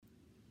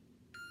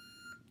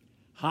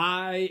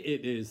Hi,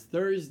 it is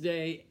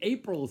Thursday,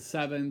 April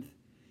 7th,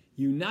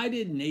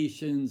 United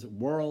Nations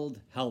World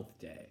Health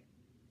Day.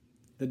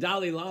 The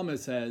Dalai Lama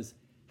says,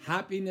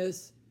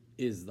 happiness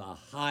is the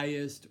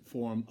highest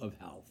form of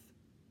health.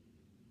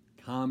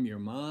 Calm your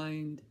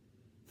mind,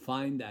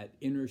 find that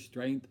inner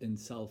strength and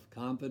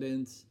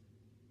self-confidence,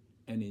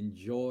 and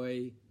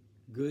enjoy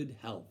good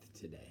health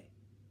today.